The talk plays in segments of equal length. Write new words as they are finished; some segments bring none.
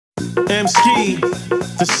M-Ski,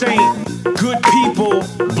 The Saint, Good People,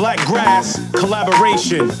 Black Grass,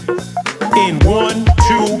 collaboration. In 1,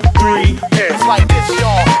 2, 3, It's like this,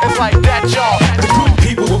 y'all. It's like that, y'all. the good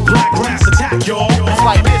people with Black Grass attack, y'all. It's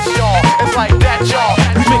like this, y'all. It's like that, y'all.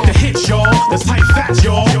 We make the hits, y'all. That's tight facts,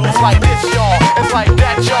 y'all. It's like this, y'all. It's like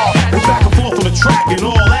that, y'all. We're back and forth on the track and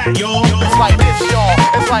all that, y'all. It's like this, y'all.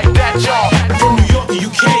 It's like that, y'all. From New York to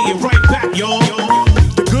UK and right back, y'all.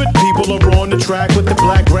 The good people are on the track with the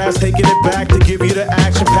Black Grass, taking it back to give you the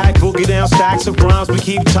action-packed boogie down stacks of rhymes we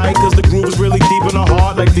keep tight, cause the groove is really deep in the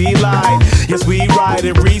heart like the light. Yes, we ride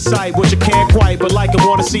and recite what you can't quite, but like I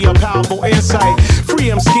wanna see a powerful insight.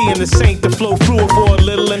 Free M-Ski and the Saint to flow through it for a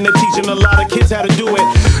little, and they're teaching a lot of kids how to do it.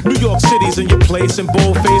 New York City's in your place, and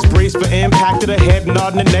bold-faced brace for impact to the head,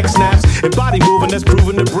 nodding the neck snaps, and body moving that's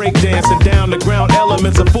proven to break dance, and down the ground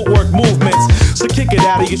elements of footwork movements. So kick it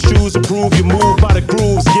out of your shoes and prove you move by the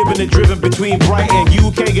grooves, giving it driven between Brighton,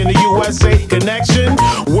 UK, and the USA connection.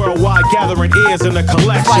 Worldwide gathering ears in a It's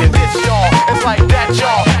like collection. this, y'all. It's like that,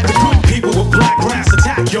 y'all. The good people with Black Grass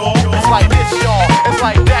attack, y'all. It's like this, y'all. It's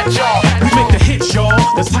like that, y'all. We make the hits, y'all.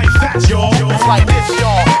 That's tight facts, y'all. It's like this,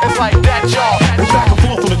 y'all. It's like that, y'all. We're back and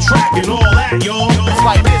forth on the track and all that, y'all. It's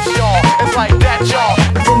like this, y'all. It's like that, y'all.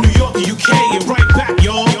 From New York to UK and right back,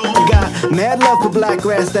 y'all. Got mad love for Black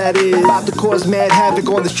Grass, that is. About to cause mad havoc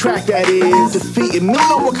on this track, that is. Defeating me,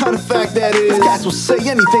 know what kind of fact that is. Cats will say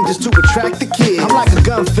anything just to attract the kid. I'm like a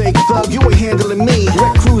gun fake thug, you ain't handling me.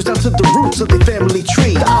 Wreck crews down to the roots of their family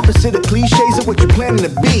tree. The opposite of cliches of what you're planning to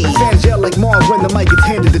be. Fans yell like Mars when the mic is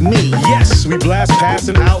handed to me. Yes, we blast past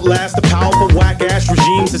and outlast the powerful whack-ass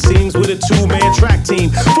regimes. It seems with a two-man track team.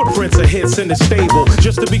 Footprints of hits in the stable.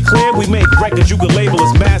 Just to be clear, we make records you can label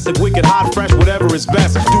as massive, wicked, hot, fresh, whatever is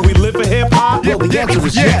best. Do we live for hip-hop? Well, the answer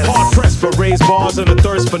is yes. Hard pressed for raised bars and a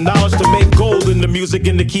thirst for knowledge to make gold in the music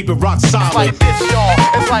and to keep it rock It's solid. like this, y'all.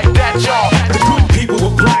 It's like that, y'all. The good people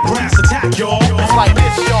with Black Grass attack, y'all. It's like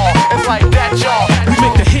this, y'all. It's like that, y'all. We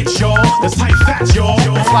make the hits, y'all. That's tight facts, y'all.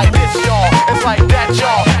 It's like this, y'all. It's like that,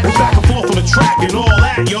 y'all. We're back and forth on the track and all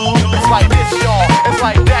that, y'all. It's like this, y'all. It's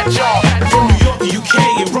like that, y'all. From New York to UK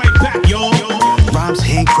and right back, y'all. Rhymes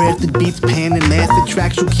handcrafted, beats panned and mastered,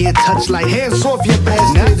 tracks you can't touch like hands off your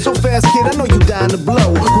bastard. Not so fast, kid, I know you dying to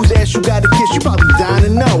blow. Whose ass you got to kiss, you probably dying to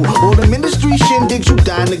know. All them industry shindigs, you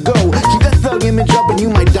dying to go. Keep that thug image up and you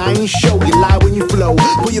might die in show. You lie when you flow,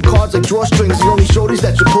 pull your cards like drawstrings. The only shorties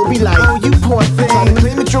that you pull be like, oh, you poor thing. Trying to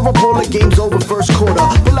claim that you're a baller, game's over first quarter.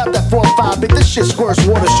 Pull out that 4-5 bit, this shit squirts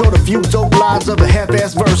water. Short a few dope lines of a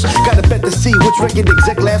half-ass verse. Gotta bet to see which record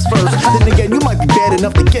exec lasts first. Then again, you might be bad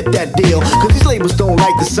enough to get that deal, cause these labels don't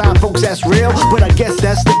like the sign folks that's real. But I guess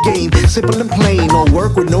that's the game, simple and plain. No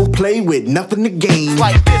work with no play with nothing to gain. It's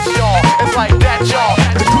like this, y'all. It's like that, y'all.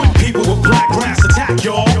 The good people with Black Grass attack,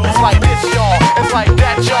 y'all. It's like this, y'all. It's like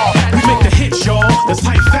that, y'all.